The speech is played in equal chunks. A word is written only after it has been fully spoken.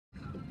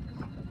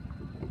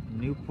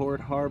Newport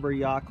Harbor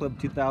Yacht Club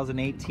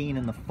 2018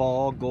 in the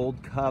fall,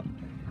 Gold Cup.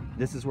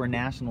 This is where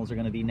Nationals are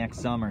going to be next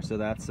summer, so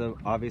that's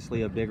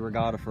obviously a big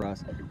regatta for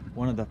us.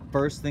 One of the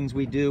first things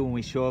we do when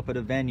we show up at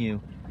a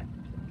venue,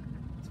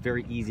 it's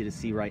very easy to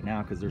see right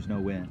now because there's no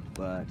wind,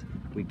 but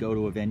we go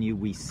to a venue,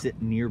 we sit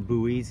near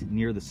buoys,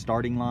 near the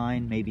starting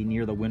line, maybe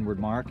near the windward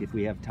mark if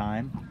we have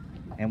time,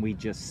 and we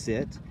just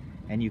sit,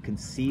 and you can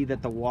see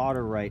that the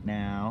water right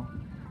now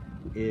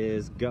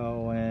is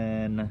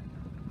going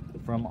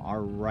from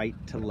our right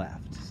to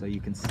left. So you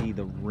can see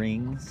the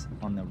rings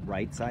on the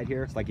right side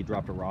here. It's like you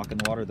dropped a rock in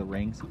the water, the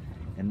rings.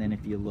 And then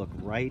if you look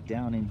right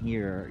down in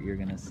here, you're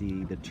gonna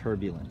see the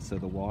turbulence. So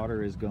the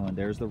water is going,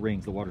 there's the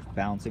rings, the water's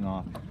bouncing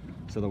off.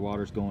 So the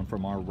water's going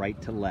from our right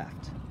to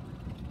left.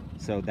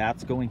 So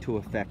that's going to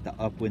affect the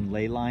upwind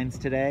ley lines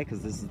today,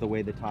 because this is the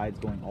way the tide's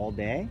going all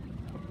day.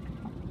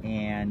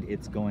 And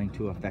it's going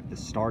to affect the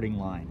starting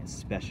line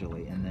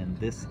especially. And then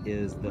this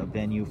is the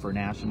venue for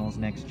Nationals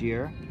next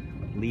year.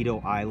 Lido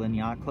Island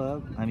Yacht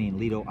Club,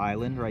 Lido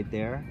Island right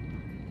there.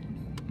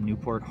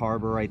 Newport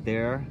Harbor right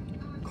there.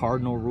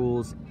 Cardinal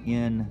rules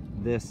in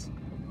this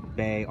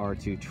bay are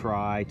to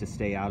try to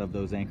stay out of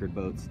those anchored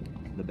boats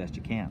the best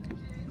you can.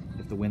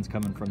 If the wind's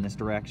coming from this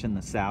direction,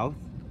 the south,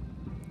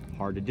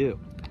 hard to do.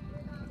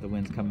 If the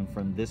wind's coming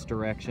from this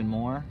direction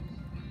more,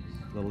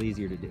 a little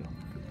easier to do.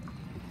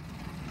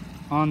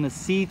 On the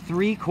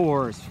C3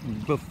 course,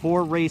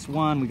 before race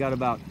 1, we got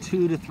about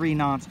 2 to 3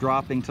 knots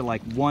dropping to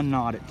like 1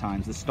 knot at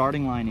times. The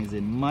starting line is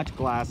in much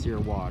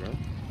glassier water.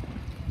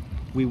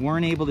 We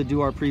weren't able to do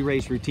our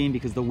pre-race routine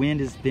because the wind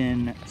has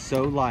been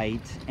so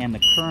light and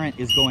the current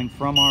is going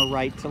from our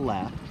right to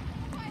left.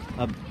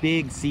 A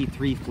big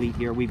C3 fleet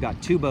here. We've got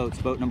 2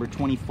 boats, boat number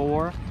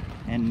 24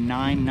 and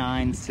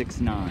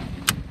 9969.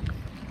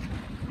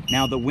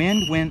 Now the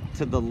wind went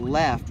to the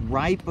left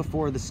right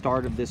before the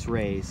start of this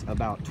race,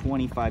 about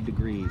 25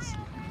 degrees.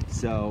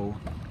 So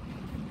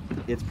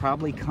it's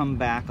probably come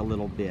back a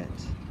little bit.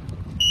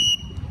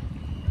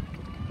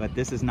 But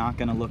this is not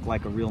gonna look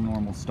like a real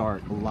normal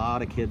start. A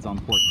lot of kids on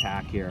port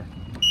tack here.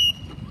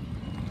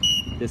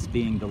 This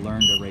being the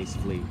Learn to Race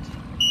fleet.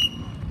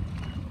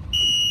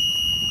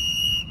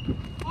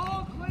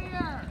 All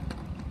clear!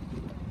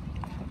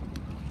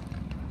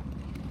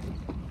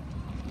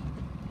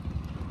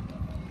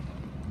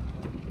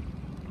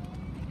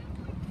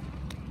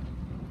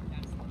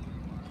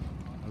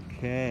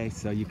 Okay,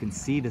 so you can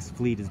see this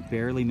fleet is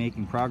barely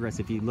making progress.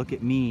 If you look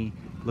at me,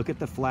 look at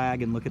the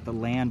flag and look at the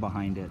land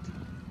behind it.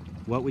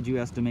 What would you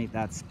estimate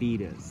that speed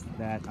is?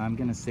 That I'm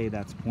gonna say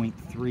that's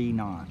 0.3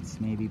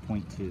 knots, maybe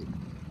 0.2.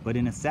 But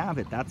in a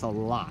Sabot, that's a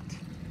lot.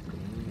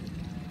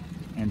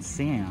 And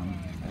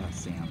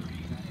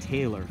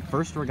Taylor,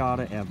 first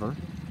regatta ever.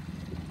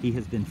 He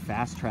has been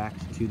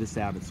fast-tracked to the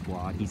Sabot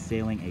squad. He's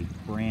sailing a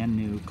brand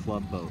new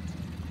club boat.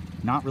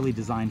 Not really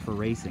designed for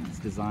racing, it's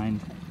designed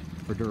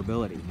for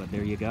durability, but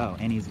there you go.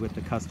 And he's with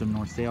the custom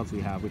North sails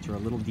we have, which are a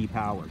little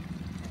depowered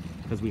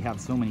because we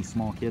have so many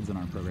small kids in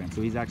our program.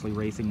 So he's actually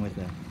racing with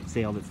a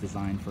sail that's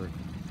designed for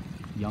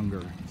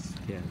younger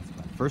kids.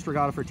 But first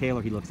regatta for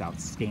Taylor, he looks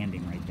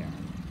outstanding right there.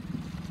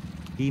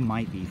 He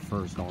might be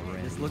first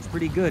already. This looks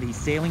pretty good. He's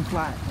sailing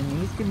flat. In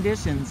these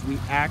conditions, we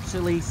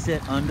actually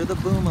sit under the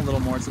boom a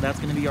little more, so that's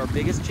gonna be our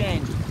biggest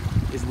change,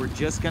 is we're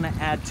just gonna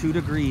add 2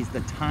 degrees,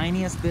 the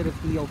tiniest bit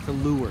of heel to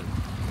leeward.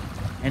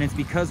 And it's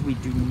because we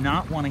do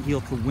not want to heel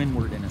to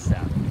windward in a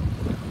Sabot.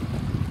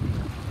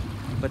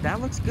 But that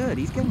looks good.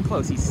 He's getting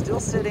close. He's still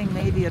sitting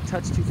maybe a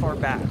touch too far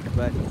back,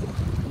 but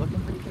looking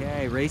pretty good.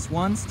 Okay, race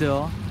 1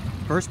 still.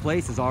 First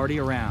place is already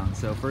around.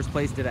 So first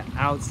place did an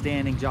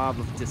outstanding job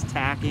of just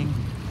tacking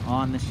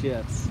on the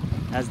ships.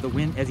 As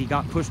he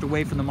got pushed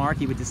away from the mark,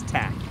 he would just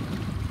tack.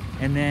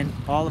 And then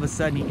all of a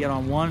sudden he'd get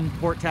on one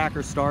port tack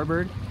or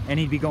starboard and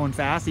he'd be going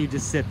fast. He'd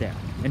just sit there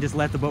and just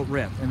let the boat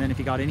rip. And then if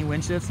he got any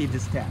wind shifts, he'd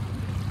just tack.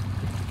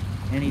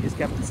 And he just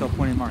kept himself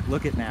pointing mark.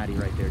 Look at Maddie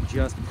right there,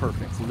 just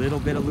perfect. Little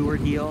bit of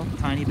leeward heel,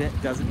 tiny bit,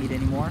 doesn't need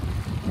any more.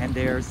 And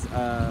there's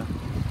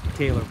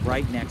Taylor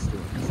right next to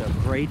it. So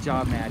great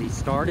job, Maddie.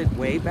 Started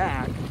way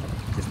back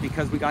just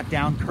because we got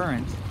down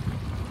current.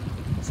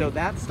 So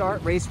that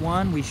start, race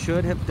 1, we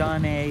should have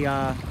done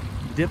a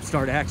dip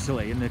start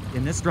actually.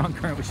 In this strong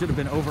current, we should have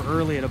been over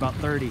early at about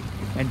 30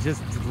 and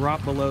just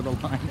drop below the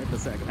line at the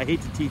second. I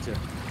hate to teach a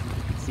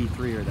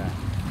C3 or that.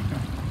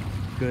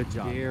 Good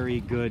job. Very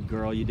good,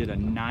 girl. You did a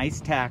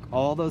nice tack.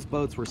 All those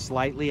boats were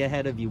slightly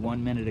ahead of you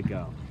 1 minute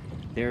ago.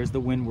 There's the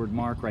windward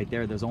mark right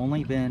there. There's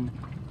only been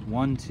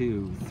 1,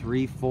 2,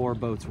 3, 4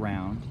 boats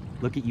round.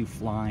 Look at you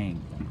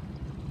flying.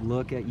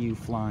 Look at you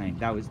flying.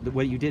 That was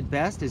what you did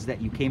best, is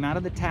that you came out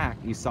of the tack,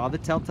 you saw the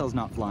telltales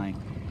not flying,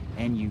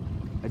 and you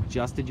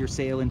adjusted your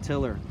sail and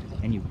tiller,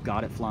 and you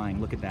got it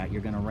flying. Look at that.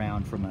 You're going to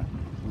round from a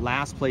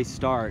last place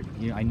start.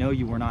 I know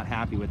you were not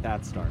happy with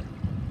that start,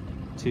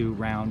 to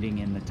rounding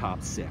in the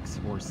top 6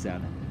 or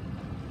 7.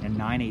 And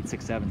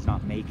 9867's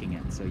not making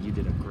it, so you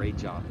did a great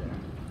job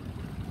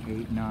there.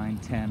 8, 9,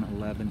 10,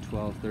 11,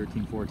 12,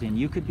 13, 14.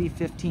 You could be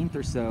 15th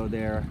or so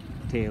there,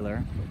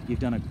 Taylor. You've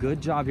done a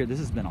good job here. This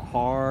has been a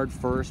hard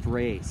first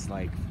race,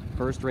 like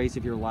first race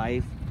of your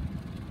life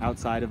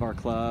outside of our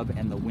club,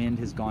 and the wind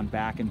has gone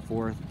back and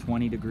forth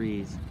 20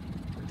 degrees.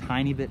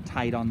 Tiny bit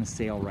tight on the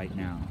sail right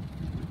now,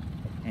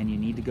 and you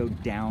need to go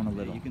down a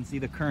little. You can see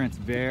the current's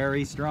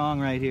very strong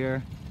right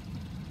here.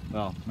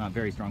 Well, not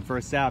very strong. For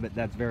a Sabot,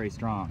 that's very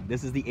strong.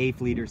 This is the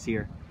 8th leaders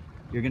here.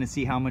 You're gonna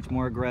see how much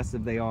more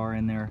aggressive they are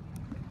in their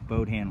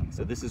boat handling.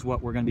 So this is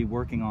what we're gonna be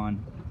working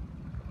on,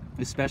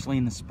 especially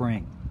in the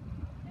spring.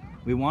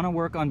 We wanna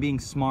work on being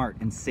smart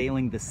and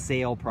sailing the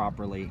sail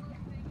properly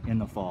in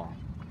the fall.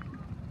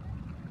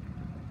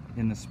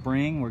 In the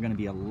spring, we're gonna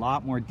be a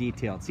lot more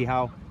detailed. See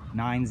how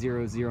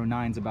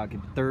 9009's about to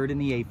get 3rd in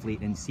the 8th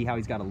fleet, and see how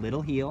he's got a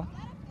little heel,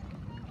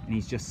 and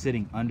he's just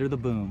sitting under the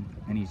boom,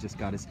 and he's just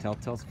got his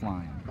telltales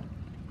flying.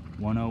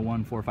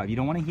 10145. You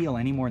don't want to heel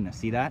any more than this.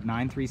 See that?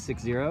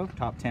 9360,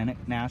 top 10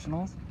 at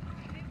nationals.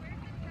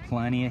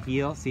 Plenty of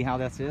heel. See how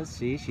that is?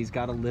 See, she's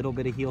got a little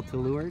bit of heel to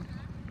leeward.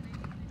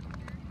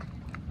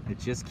 It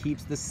just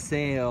keeps the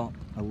sail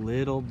a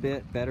little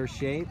bit better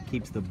shape,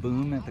 keeps the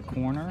boom at the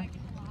corner.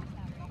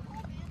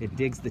 It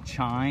digs the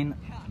chine,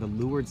 the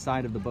leeward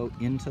side of the boat,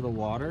 into the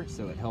water,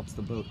 so it helps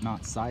the boat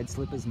not side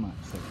slip as much.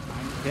 So,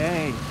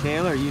 okay,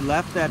 Taylor, you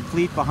left that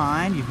fleet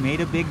behind. You've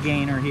made a big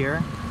gainer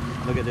here.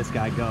 Look at this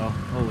guy go.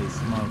 Holy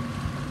smoke.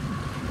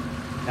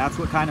 That's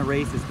what kind of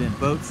race it's been.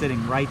 Boat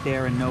sitting right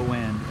there and no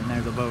wind, and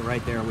there's a boat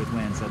right there with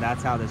wind. So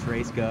that's how this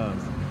race goes.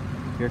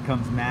 Here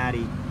comes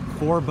Maddie.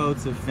 4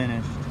 boats have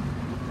finished.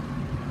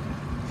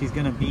 She's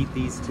gonna beat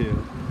these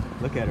 2.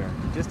 Look at her.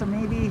 Just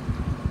maybe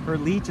her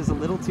leech is a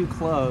little too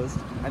closed.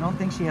 I don't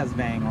think she has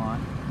Vang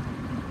on.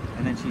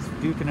 And then she's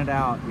duking it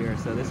out here,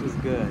 so this was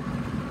good.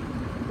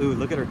 Ooh,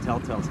 look at her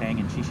telltales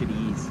hanging. She should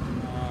ease.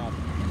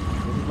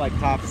 This is like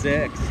top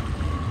 6.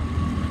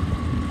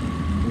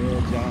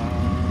 Good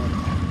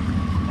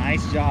job.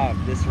 Nice job.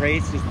 This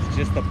race is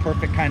just the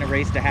perfect kind of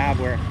race to have,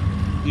 where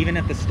even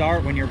at the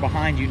start when you're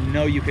behind, you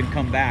know you can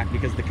come back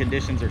because the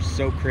conditions are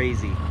so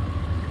crazy.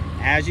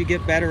 As you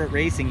get better at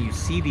racing, you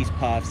see these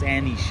puffs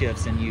and these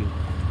shifts, and you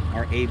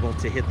are able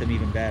to hit them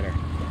even better.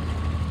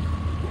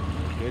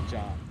 Good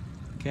job.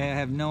 Okay, I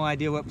have no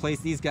idea what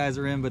place these guys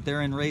are in, but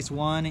they're in race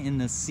 1 in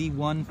the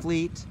C1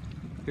 fleet.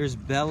 Here's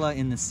Bella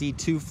in the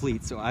C2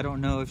 fleet, so I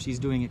don't know if she's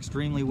doing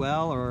extremely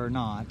well or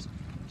not.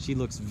 She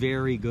looks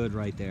very good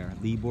right there.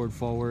 Leeboard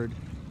forward,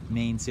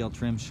 mainsail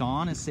trim.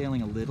 Sean is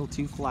sailing a little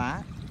too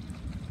flat,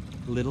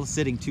 a little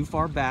sitting too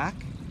far back.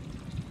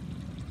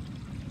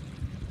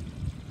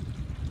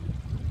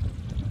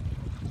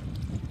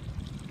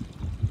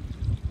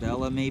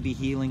 Bella may be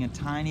heeling a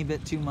tiny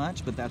bit too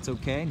much, but that's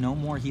okay. No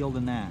more heel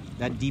than that.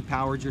 That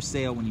depowers your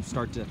sail when you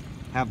start to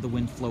have the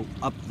wind flow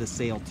up the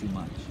sail too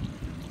much.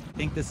 I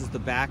think this is the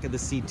back of the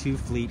C2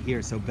 fleet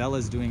here, so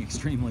Bella's doing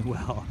extremely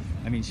well.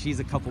 I mean, she's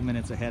a couple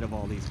minutes ahead of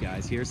all these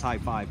guys. Here's high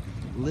 5.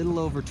 Little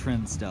over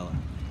trimmed Stella,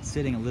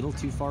 sitting a little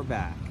too far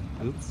back.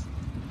 Oops.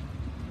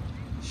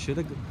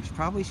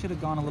 Probably should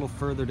have gone a little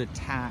further to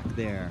tack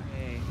there.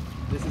 Okay.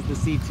 This is the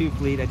C2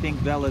 fleet. I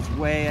think Bella's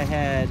way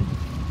ahead.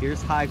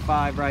 Here's high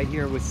 5 right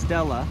here with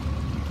Stella.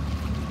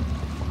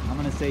 I'm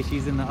gonna say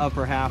she's in the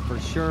upper half for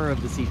sure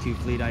of the C2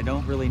 fleet. I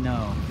don't really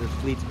know. There's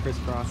fleets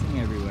crisscrossing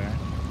everywhere.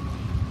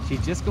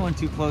 She's just going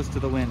too close to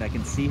the wind. I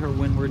can see her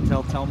windward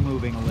telltale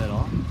moving a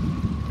little.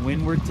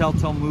 Windward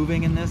telltale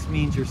moving in this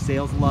means your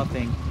sail's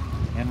luffing.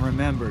 And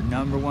remember,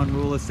 #1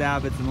 rule of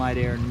Sabots in light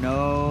air,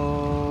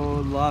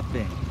 no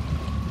luffing.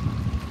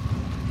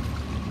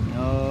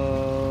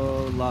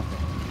 No luffing.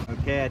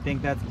 Okay, I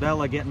think that's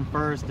Bella getting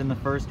first in the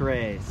first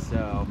race.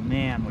 So,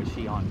 man, was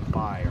she on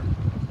fire.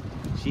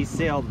 She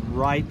sailed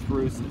right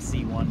through some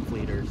C1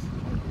 fleeters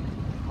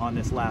on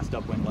this last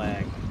upwind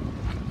leg.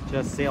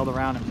 Just sailed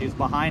around him. She was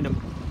behind him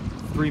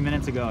 3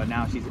 minutes ago, and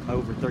now she's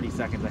over 30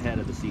 seconds ahead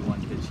of the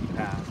C1 that she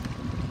passed.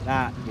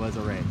 That was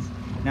a race.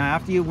 Now,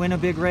 after you win a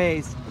big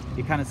race,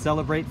 you kind of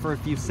celebrate for a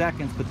few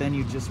seconds, but then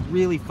you just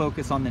really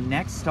focus on the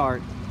next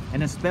start,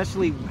 and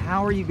especially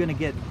how are you going to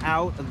get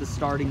out of the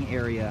starting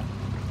area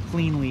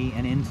cleanly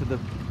and into the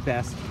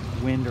best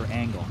wind or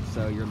angle.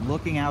 So you're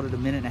looking out at a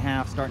minute and a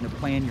half, starting to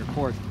plan your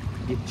course.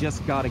 You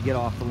just got to get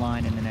off the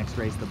line in the next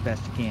race the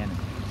best you can.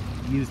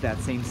 Use that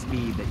same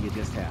speed that you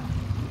just had.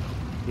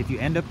 If you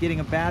end up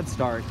getting a bad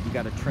start, you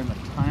got to trim a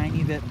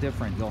tiny bit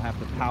different. You'll have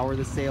to power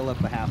the sail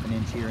up a ½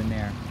 inch here and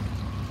there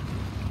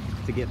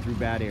to get through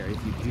bad air.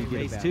 If you do get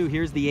race 2,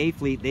 here's the A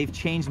fleet. They've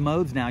changed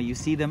modes now. You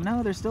see them.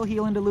 No, they're still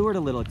heeling to leeward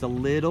a little. It's a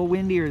little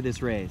windier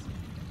this race,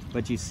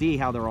 but you see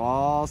how they're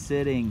all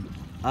sitting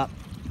up.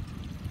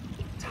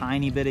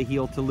 Tiny bit of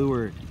heel to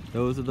leeward.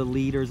 Those are the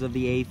leaders of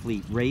the A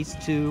fleet. Race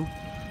 2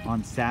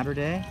 on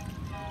Saturday.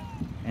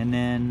 And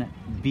then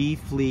B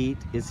fleet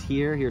is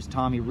here. Here's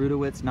Tommy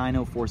Rudowitz,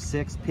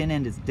 9046. Pin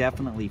end is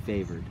definitely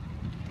favored.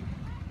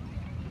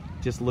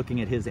 Just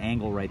looking at his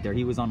angle right there.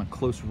 He was on a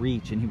close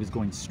reach and he was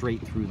going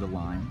straight through the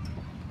line.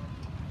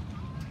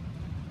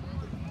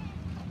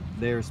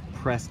 There's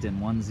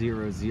Preston,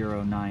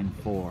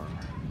 10094.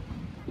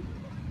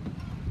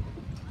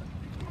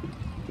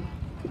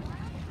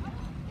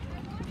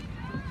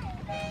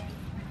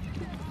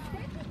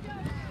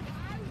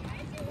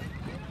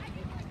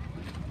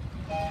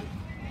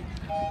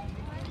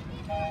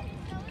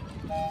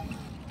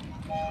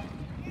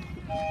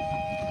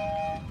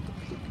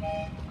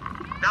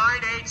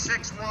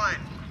 961.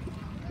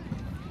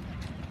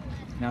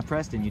 Now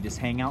Preston, you just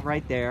hang out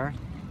right there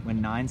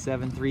when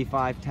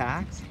 9735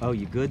 tacks. Oh,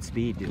 you good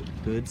speed, dude.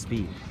 Good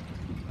speed.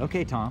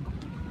 Okay, Tom.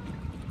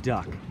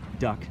 Duck,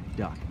 duck,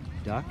 duck,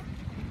 duck.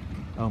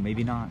 Oh,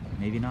 maybe not.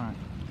 Maybe not.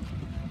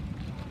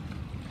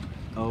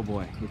 Oh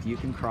boy, if you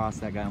can cross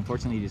that guy.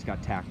 Unfortunately, you just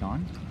got tacked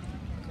on.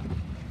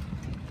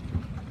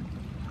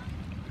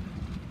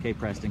 Okay,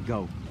 Preston,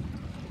 go.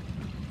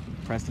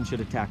 Preston should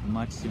have tacked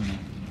much sooner.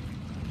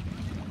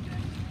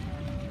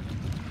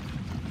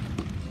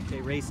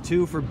 Okay, race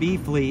 2 for B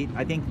Fleet.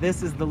 I think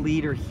this is the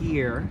leader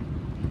here.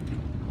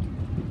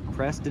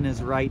 Preston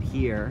is right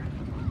here.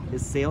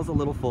 His sail's a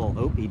little full.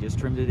 Oh, he just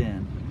trimmed it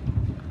in.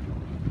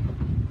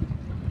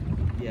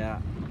 Yeah,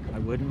 I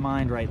wouldn't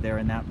mind right there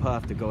in that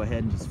puff to go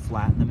ahead and just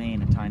flatten the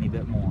main a tiny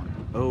bit more.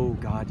 Oh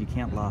God, you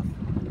can't luff.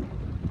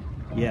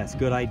 Yes,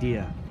 good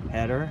idea.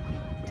 Header,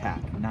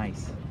 tack,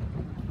 nice.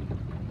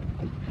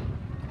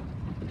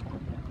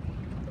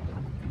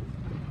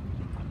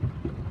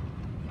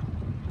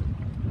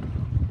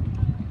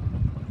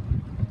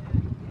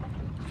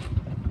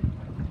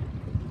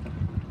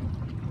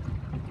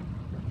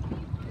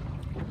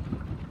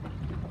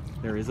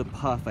 There is a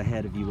puff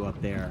ahead of you up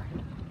there.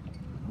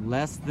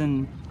 Less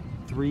than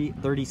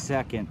 30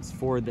 seconds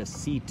for the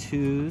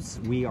C2s.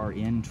 We are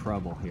in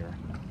trouble here.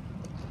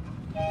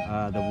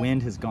 The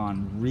wind has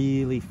gone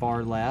really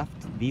far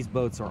left. These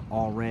boats are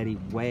already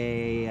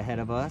way ahead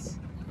of us.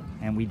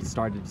 And we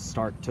decided to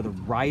start to the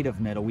right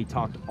of middle. We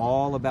talked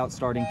all about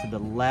starting to the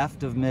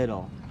left of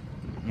middle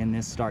in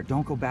this start.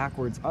 Don't go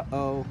backwards.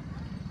 Uh-oh.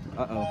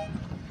 Uh-oh.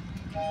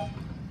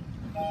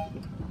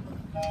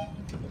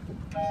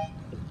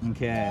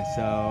 Okay,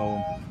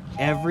 so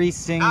every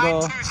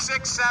single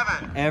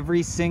 9267.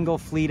 every single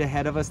fleet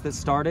ahead of us that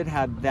started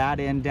had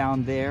that end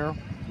down there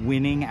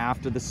winning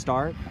after the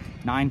start.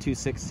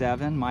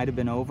 9267 might have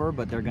been over,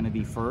 but they're going to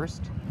be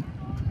first,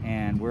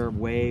 and we're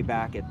way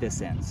back at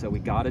this end. So we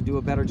got to do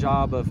a better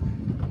job of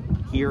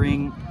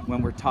hearing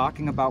when we're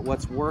talking about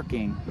what's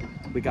working.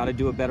 We got to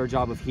do a better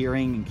job of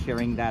hearing and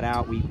carrying that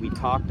out. We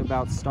talked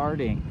about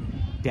starting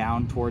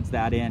down towards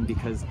that end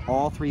because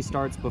all 3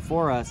 starts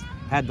before us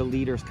had the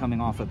leaders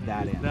coming off of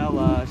that end.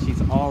 Bella, she's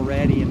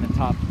already in the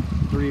top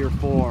 3 or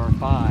 4 or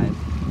 5.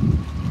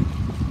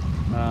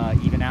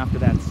 Even after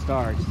that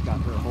start, she's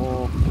got her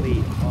whole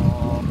fleet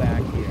all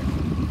back here.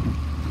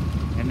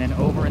 And then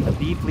over in the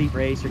B Fleet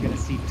race, you're going to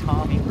see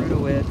Tommy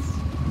Rudowitz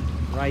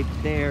right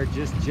there,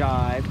 just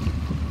jibed.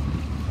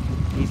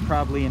 He's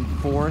probably in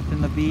 4th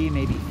in the B,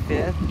 maybe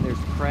 5th. There's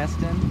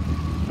Preston.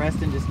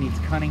 Preston just needs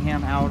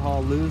Cunningham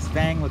outhaul loose.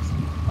 Vang looks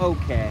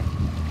okay.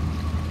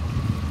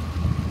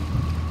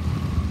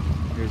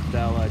 There's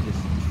Bella just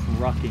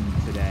trucking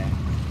today.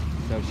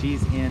 So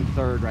she's in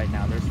 3rd right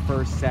now. There's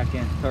 1st,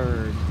 2nd,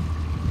 3rd.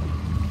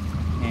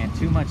 And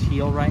too much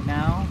heel right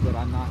now, but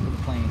I'm not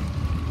complaining.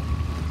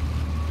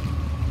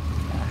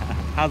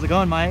 How's it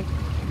going, Mike?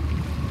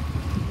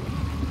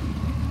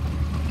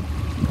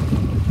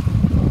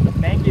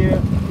 Thank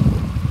you.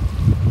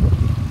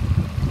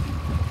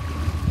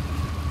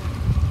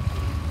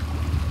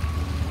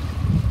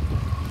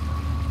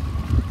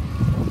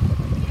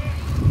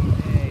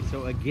 Okay,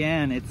 so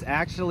again, it's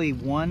actually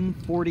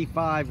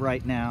 1:45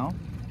 right now,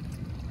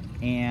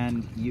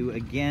 and you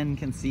again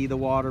can see the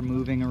water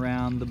moving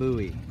around the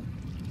buoy.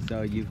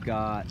 So you've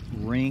got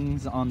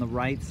rings on the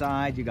right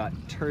side, you got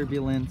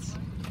turbulence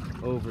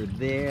over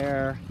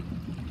there,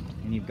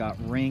 and you've got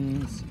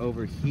rings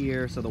over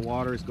here. So the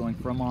water is going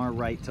from our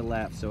right to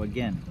left. So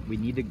again, we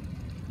need to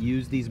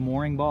use these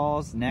mooring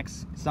balls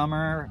next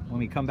summer when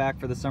we come back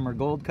for the Summer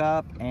Gold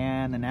Cup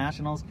and the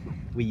Nationals.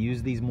 We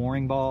use these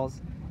mooring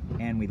balls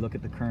and we look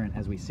at the current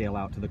as we sail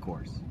out to the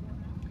course.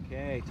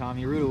 Okay,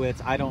 Tommy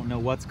Rudowitz, I don't know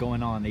what's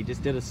going on. They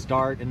just did a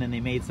start and then they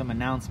made some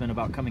announcement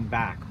about coming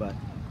back,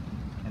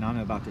 and I'm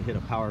about to hit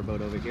a power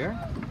boat over here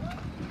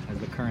as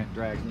the current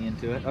drags me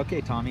into it. Okay,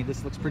 Tommy,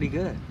 this looks pretty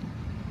good.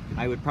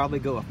 I would probably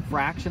go a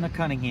fraction of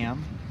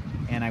Cunningham,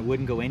 and I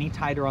wouldn't go any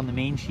tighter on the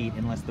main sheet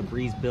unless the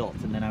breeze built,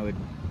 and then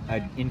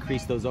I'd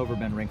increase those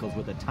overbend wrinkles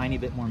with a tiny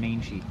bit more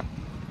main sheet.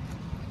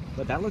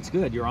 But that looks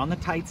good. You're on the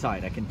tight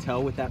side. I can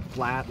tell with that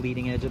flat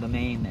leading edge of the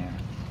main there.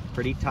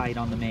 Pretty tight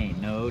on the main,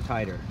 no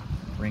tighter.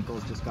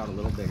 Wrinkles just got a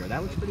little bigger.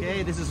 That looks pretty good.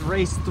 Okay, this is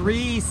race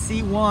 3,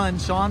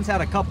 C1. Sean's had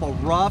a couple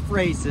rough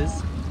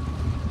races.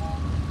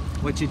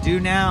 What you do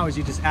now is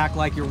you just act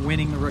like you're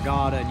winning the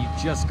regatta and you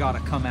just got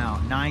to come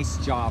out. Nice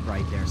job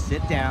right there.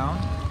 Sit down.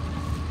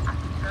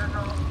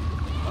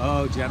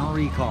 Oh, general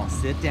recall.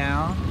 Sit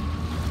down.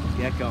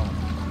 Get going.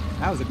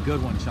 That was a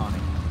good one, Shawnee.